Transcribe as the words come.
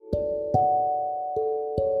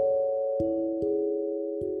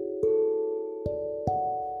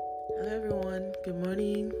Good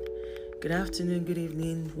morning, good afternoon, good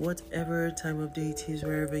evening, whatever time of day it is,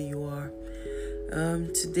 wherever you are.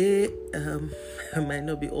 Today, I might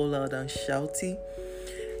not be all loud and shouty.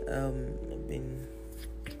 I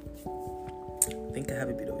think I have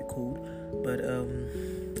a bit of a cold, but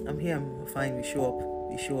I'm here, I'm fine. We show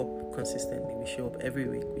up consistently, we show up every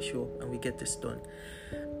week, we show up and we get this done.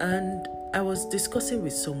 And I was discussing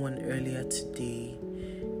with someone earlier today,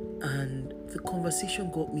 and the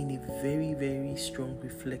conversation got me in a very, very strong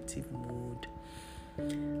reflective mood.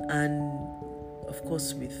 And of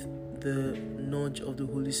course, with the nudge of the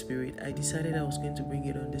Holy Spirit, I decided I was going to bring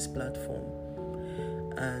it on this platform.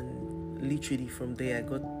 And literally from there, I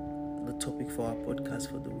got the topic for our podcast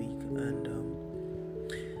for the week. And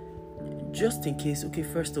just in case,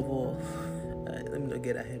 first of all, let me not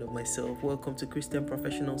get ahead of myself. Welcome to Christian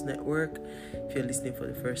Professionals Network. If you're listening for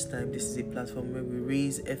the first time, this is a platform where we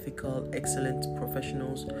raise ethical, excellent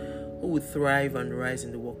professionals who will thrive and rise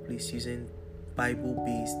in the workplace using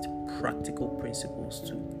Bible-based practical principles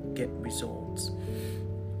to get results.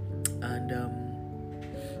 And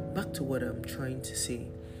back to what I'm trying to say.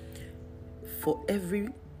 For every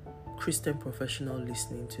Christian professional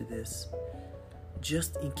listening to this,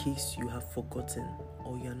 just in case you have forgotten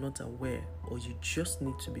or you're not aware or you just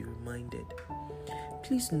need to be reminded,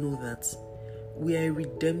 please know that we are a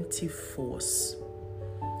redemptive force.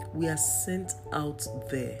 We are sent out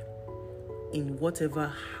there in whatever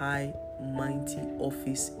high, mighty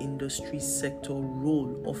office, industry, sector,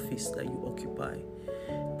 role, office that you occupy.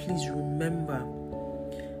 Please remember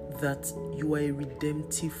that you are a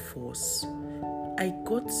redemptive force. I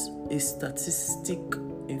got a statistic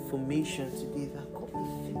information today that got me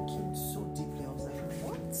thinking so deeply. I was like,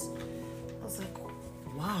 what? I was like,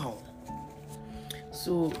 wow.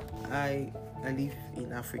 So I live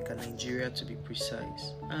in Africa, Nigeria to be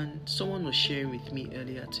precise. And someone was sharing with me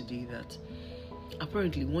earlier today that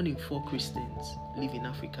apparently 1 in 4 Christians live in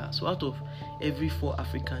Africa. So out of every 4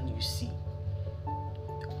 African you see,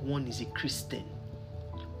 1 is a Christian.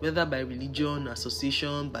 Whether by religion,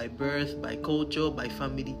 association, by birth, by culture, by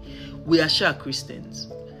family, we are sure Christians.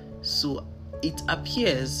 So it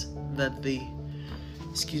appears that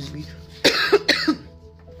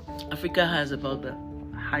Africa has about the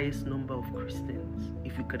highest number of Christians,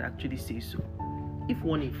 if you could actually say so. If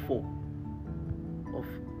 1 in 4 of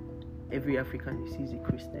every African you see is a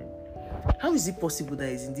Christian, how is it possible that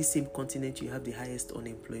in this same continent you have the highest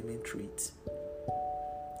unemployment rate?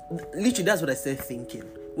 Literally, that's what I started thinking.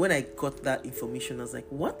 When I got that information, I was like,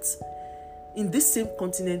 what? In this same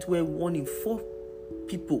continent where 1 in 4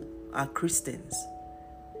 people are Christians,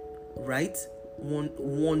 right?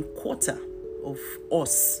 One quarter of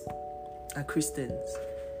us are Christians.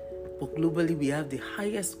 But globally, we have the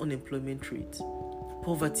highest unemployment rate.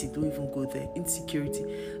 Poverty, don't even go there. Insecurity,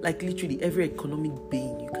 like literally every economic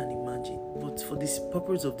being you can imagine. But for this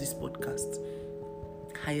purpose of this podcast,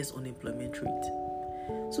 highest unemployment rate.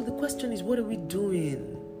 So the question is, what are we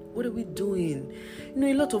doing? What are we doing?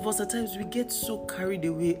 A lot of us at times we get so carried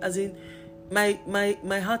away. As in,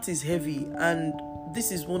 my heart is heavy, and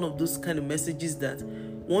this is one of those kind of messages that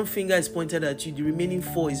one finger is pointed at you, the remaining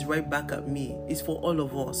 4 is right back at me. It's for all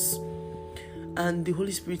of us. And the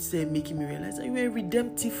Holy Spirit said, making me realize that you're a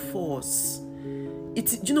redemptive force. Do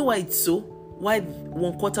you know why it's so? Why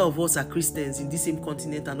 1/4 of us are Christians in this same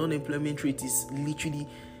continent and unemployment rate is literally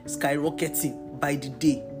skyrocketing by the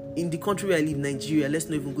day. In the country where I live, Nigeria, let's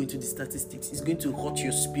not even go into the statistics. It's going to hurt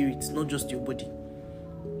your spirit, not just your body.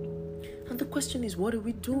 And the question is, what are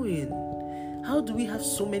we doing? How do we have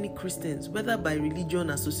so many Christians, whether by religion,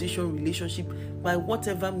 association, relationship, by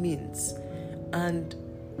whatever means, and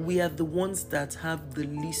we are the ones that have the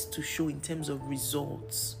least to show in terms of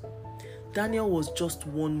results? Daniel was just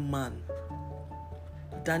one man.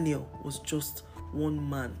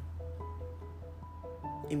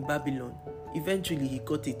 In Babylon. Eventually he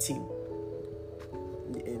got a team,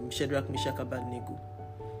 Shadrach, Meshach, Abednego.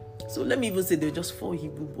 So let me even say there were just 4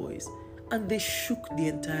 Hebrew boys, and they shook the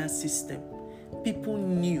entire system. People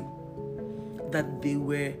knew that they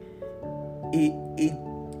were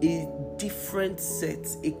a different set,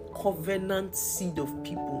 a covenant seed of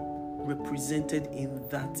people represented in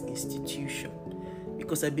that institution.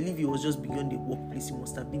 Because I believe it was just beyond the workplace, it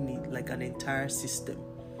must have been like an entire system.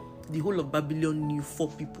 The whole of Babylon knew 4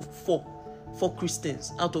 people, 4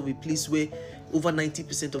 Christians, out of a place where over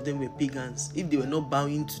 90% of them were pagans. If they were not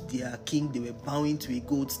bowing to their king, they were bowing to a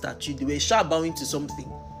gold statue. They were bowing to something.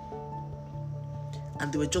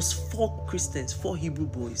 And there were just 4 Christians, 4 Hebrew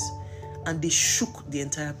boys, and they shook the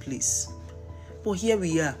entire place. But here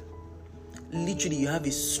we are. Literally, you have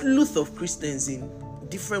a slew of Christians in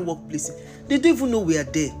different workplaces. They don't even know we are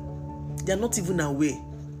there. They're not even aware.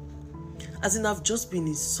 As in, I've just been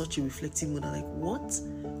in such a reflective mood. I'm like, what?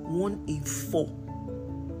 1 in 4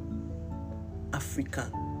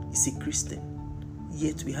 African is a Christian.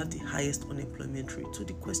 Yet we have the highest unemployment rate. So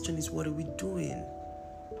the question is, what are we doing?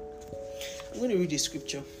 I'm going to read a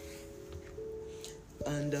scripture.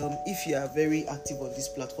 And if you are very active on this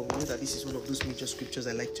platform, you know that this is one of those major scriptures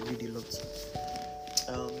I like to read a lot.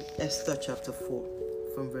 Esther chapter 4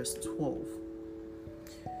 from verse 12.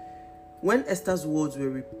 When Esther's words were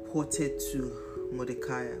reported to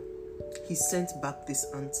Mordecai, he sent back this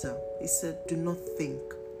answer. He said, do not think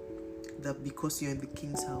that because you're in the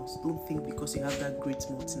king's house, don't think because you have that great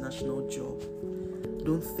multinational job,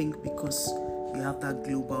 don't think because you have that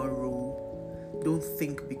global role, don't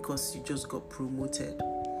think because you just got promoted,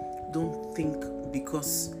 don't think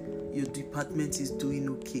because your department is doing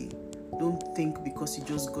okay, don't think because you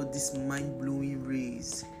just got this mind-blowing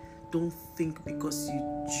raise, don't think because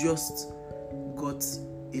you just got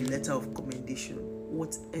a letter of commendation,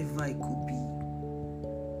 whatever it could be,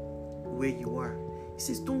 where you are. He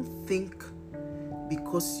says, don't think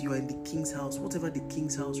because you are in the king's house, whatever the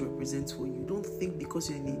king's house represents for you. Don't think because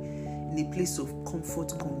you're in a place of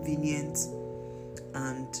comfort, convenience,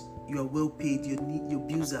 and you are well paid, your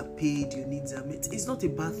bills are paid, your needs are met. It's not a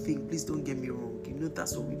bad thing. Please don't get me wrong. You know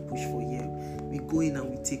that's what we push for here. We go in and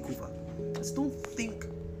we take over. Just don't think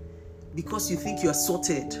because you think you are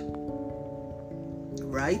sorted,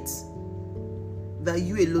 right, that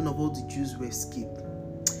you alone of all the Jews will escape.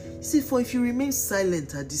 See, for if you remain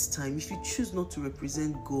silent at this time, if you choose not to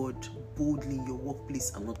represent God boldly in your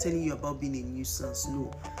workplace, I'm not telling you about being a nuisance.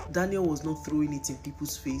 No, Daniel was not throwing it in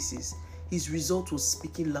people's faces. His result was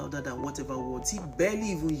speaking louder than whatever words. He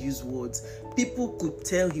barely even used words. People could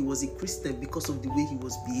tell he was a Christian because of the way he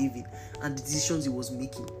was behaving and the decisions he was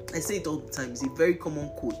making. I say it all the time. It's a very common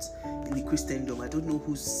quote in the Christendom. I don't know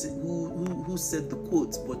who said the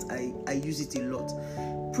quote, but I use it a lot.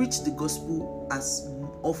 Preach the gospel as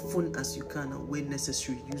often as you can, and when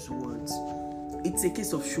necessary, use words. It's a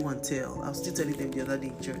case of show and tell. I was still telling them the other day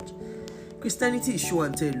in church. Christianity is show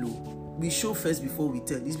and tell. We show first before we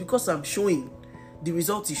tell. It's because I'm showing. The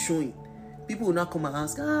result is showing. People will now come and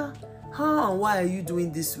ask, how and why are you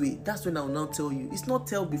doing this way? That's when I will now tell you. It's not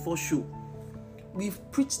tell before show. We've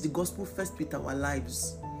preached the gospel first with our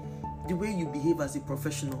lives. The way you behave as a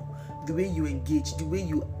professional, the way you engage, the way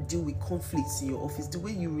you deal with conflicts in your office, the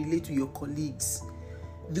way you relate to your colleagues,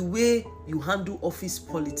 the way you handle office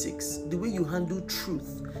politics, the way you handle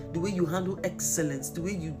truth, the way you handle excellence, the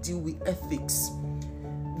way you deal with ethics,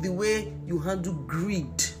 the way you handle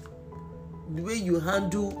greed, the way you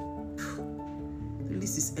handle, the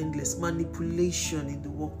list is endless, manipulation in the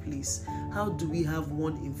workplace. How do we have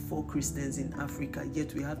 1 in 4 Christians in Africa,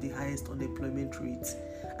 yet we have the highest unemployment rate?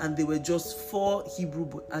 And there were just 4 Hebrew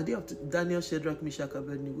boys. Are they up to Daniel, Shadrach, Meshach,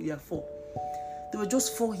 Abednego? Yeah, 4. There were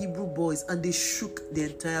just 4 Hebrew boys, and they shook the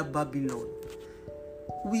entire Babylon.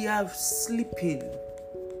 We are sleeping,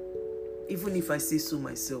 even if I say so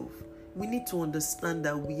myself. We need to understand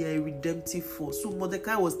that we are a redemptive force. So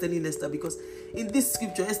Mordecai was telling Esther, because in this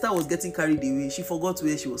scripture, Esther was getting carried away. She forgot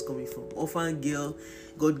where she was coming from. Orphan girl,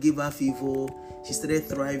 God gave her favor. She started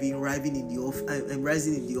thriving, rising in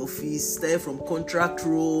the office. Started from contract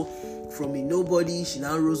role, from a nobody. She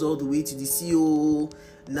now rose all the way to the CEO.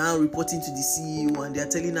 Now reporting to the CEO, and they are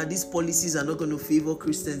telling her these policies are not going to favor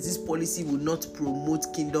Christians. This policy will not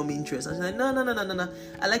promote kingdom interests. And she's like, no.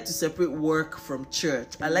 I like to separate work from church.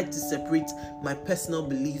 I like to separate my personal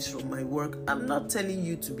beliefs from my work. I'm not telling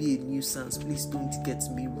you to be a nuisance. Please don't get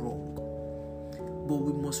me wrong. But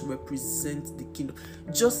we must represent the kingdom.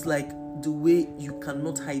 Just like the way you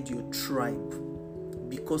cannot hide your tribe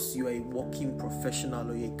because you are a working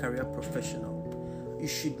professional or you're a career professional. You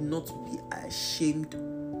should not be ashamed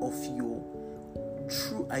of your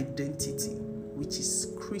true identity, which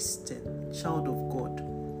is Christian, child of God,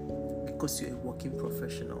 because you're a working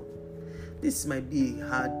professional. This might be a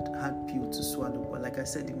hard pill to swallow, but like I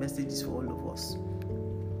said, the message is for all of us.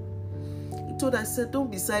 He told us, said, don't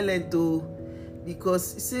be silent though,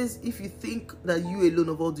 because it says, if you think that you alone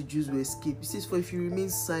of all the Jews will escape, it says, for if you remain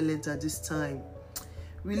silent at this time,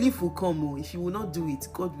 relief will come. If you will not do it,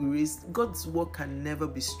 God will raise. God's work can never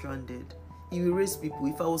be stranded. He will raise people.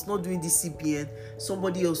 If I was not doing this CPN,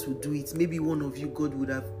 somebody else would do it. Maybe one of you, God would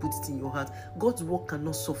have put it in your heart. God's work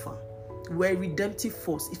cannot suffer. We're a redemptive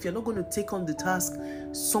force. If you're not going to take on the task,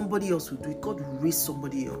 somebody else will do it. God will raise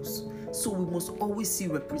somebody else. So we must always see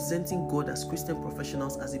representing God as Christian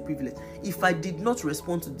professionals as a privilege. If I did not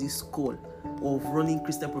respond to this call of running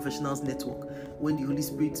Christian Professionals Network when the Holy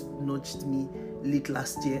Spirit nudged me late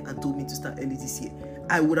last year and told me to start early this year,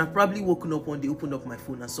 I would have probably woken up one day, opened up my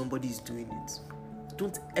phone, and somebody is doing it.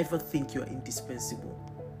 Don't ever think you're indispensable.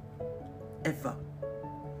 Ever.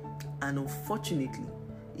 And unfortunately,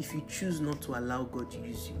 if you choose not to allow God to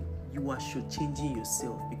use you, you are shortchanging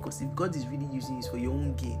yourself, because if God is really using you for your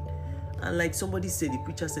own gain, and like somebody said, the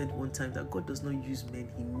preacher said one time that God does not use men,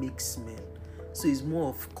 he makes men. So it's more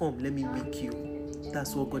of, come, let me make you.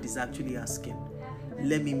 That's what God is actually asking.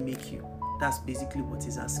 Let me make you. That's basically what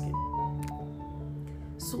he's asking.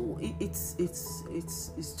 So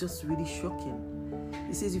it's just really shocking.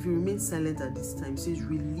 It says, if you remain silent at this time, it says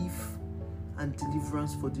relief and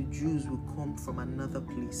deliverance for the Jews will come from another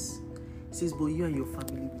place. It says, but you and your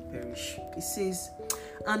family will perish. It says,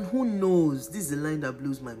 and who knows, this is the line that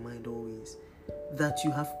blows my mind always, that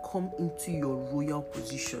you have come into your royal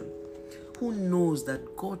position. Who knows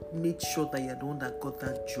that God made sure that you're the one that got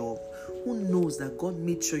that job? Who knows that God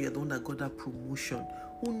made sure you're the one that got that promotion?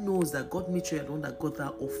 Who knows that God made sure you're the one that got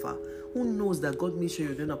that offer? Who knows that God made sure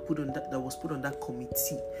you're the one that was put on that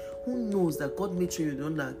committee? Who knows that God made sure you're the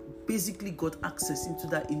one that basically got access into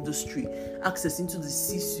that industry, access into the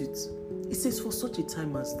C-suite? It says, for such a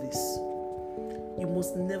time as this, you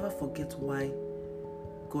must never forget why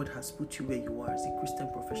God has put you where you are as a Christian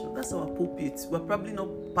professional. That's our pulpit. We're probably not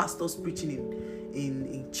pastors preaching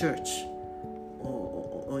in church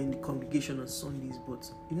or in the congregation on Sundays, but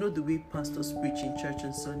you know the way pastors preach in church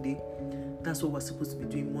on Sunday, that's what we're supposed to be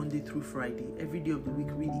doing Monday through Friday, every day of the week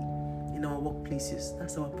really, in our workplaces.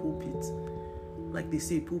 That's our pulpit. Like they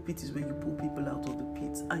say, pulpit is where you pull people out of the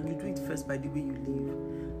pit, and you do it first by the way you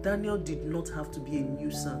live. Daniel did not have to be a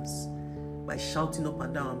nuisance by shouting up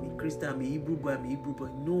and down, I'm a Christian, I'm a Hebrew boy, I'm a Hebrew boy.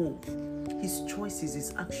 No. His choices,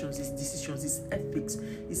 his actions, his decisions, his ethics,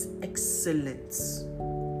 his excellence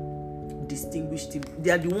distinguished him. They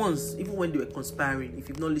are the ones, even when they were conspiring, if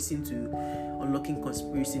you've not listened to Unlocking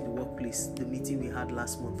Conspiracy in the Workplace, the meeting we had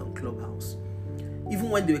last month on Clubhouse, even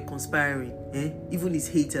when they were conspiring, even his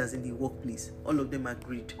haters in the workplace, all of them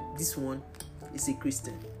agreed, this one is a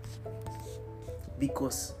Christian.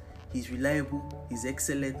 Because he's reliable, he's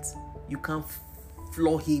excellent, you can't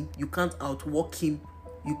flaw him, you can't outwork him,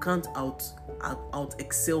 you can't out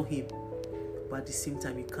excel him, but at the same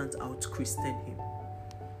time you can't out Christian him.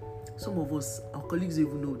 Some of us, our colleagues don't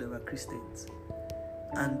even know that we're Christians,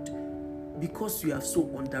 and because you are so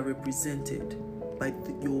underrepresented by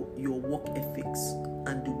your work ethics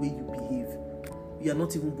and the way you behave, you are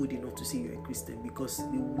not even good enough to say you're a Christian, because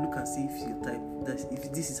they will look and see if you're type that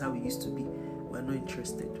if this is how it used to be, we're not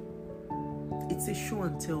interested. It's a show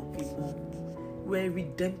and tell, people. We're a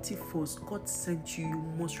redemptive force. God sent you. You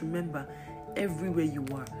must remember, everywhere you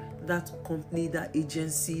are, that company, that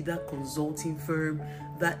agency, that consulting firm,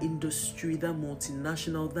 that industry, that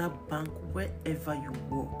multinational, that bank, wherever you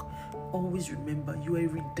work, always remember you are a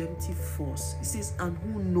redemptive force. It says, and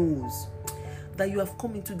who knows that you have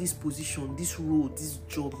come into this position, this role, this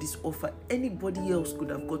job, this offer. Anybody else could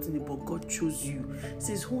have gotten it, but God chose you. It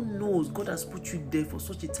says, who knows, God has put you there for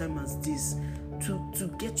such a time as this,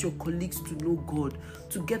 to get your colleagues to know God,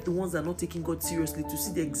 to get the ones that are not taking God seriously, to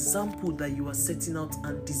see the example that you are setting out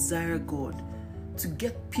and desire God, to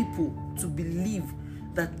get people to believe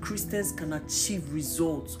that Christians can achieve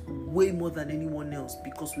results way more than anyone else,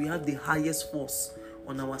 because we have the highest force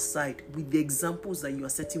on our side with the examples that you are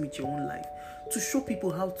setting with your own life, to show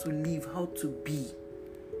people how to live, how to be,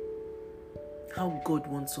 how God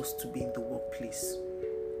wants us to be in the workplace.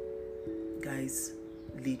 Guys,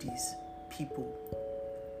 ladies, people,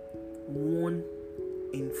 1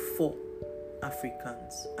 in 4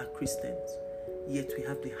 Africans are Christians, yet we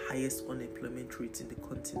have the highest unemployment rate in the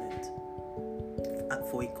continent.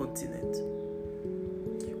 For a continent,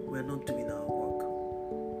 we are not doing our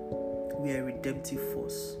work. We are a redemptive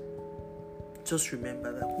force. Just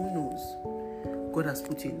remember that, who knows, God has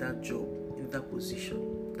put you in that job, in that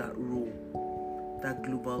position, that role, that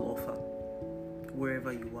global offer,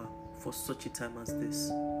 wherever you are, for such a time as this.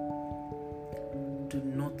 Do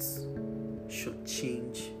not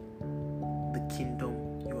shortchange the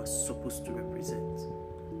kingdom you are supposed to represent.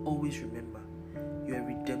 Always remember, you are a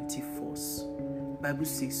redemptive force. The Bible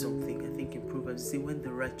says something, I think in Proverbs, say, when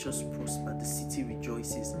the righteous prosper, the city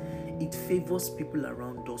rejoices. It favors people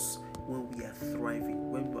around us when we are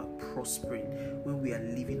thriving, when we are prospering, when we are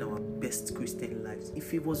living our best Christian lives. It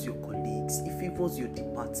favors your colleagues, it favors your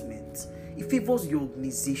department, it favors your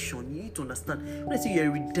organization. You need to understand, when I say you're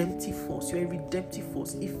a redemptive force, you're a redemptive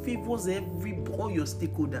force. It favors all your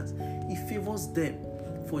stakeholders. It favors them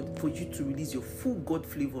for you to release your full God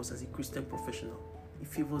flavors as a Christian professional. It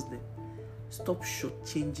favors them. Stop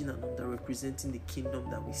shortchanging and underrepresenting the kingdom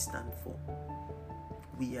that we stand for.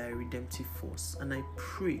 We are a redemptive force, and I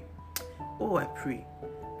pray Oh, I pray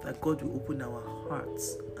that God will open our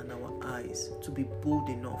hearts and our eyes to be bold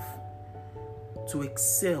enough to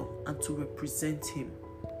excel and to represent Him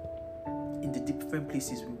in the different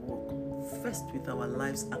places we walk. First with our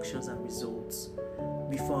lives, actions, and results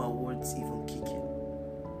before our words even kick in.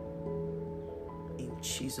 In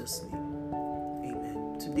Jesus' name,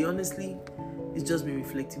 amen. Today, honestly, it's just been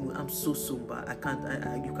reflecting. I'm so somber. I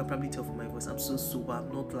you can probably tell from my voice, I'm so sober. I'm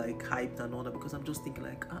not like hyped and all that, because I'm just thinking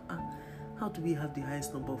like, how do we have the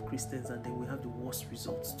highest number of Christians and then we have the worst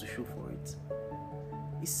results to show for it?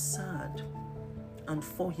 It's sad. And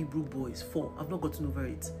 4 Hebrew boys, I've not gotten over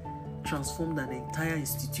it, transformed an entire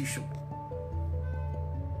institution.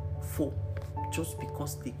 4, just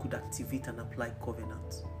because they could activate and apply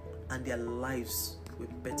covenant, and their lives were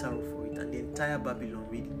better off for it, and the entire Babylon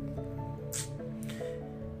really.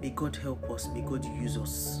 May God help us, may God use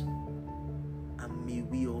us, and may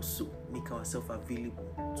we also make ourselves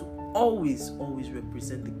available to always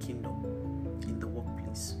represent the kingdom in the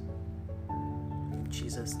workplace. In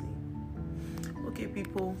Jesus' name. Okay,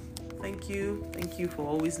 people, thank you for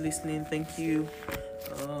always listening. Thank you.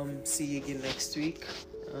 See you again next week.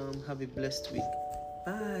 Have a blessed week.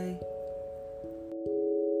 Bye.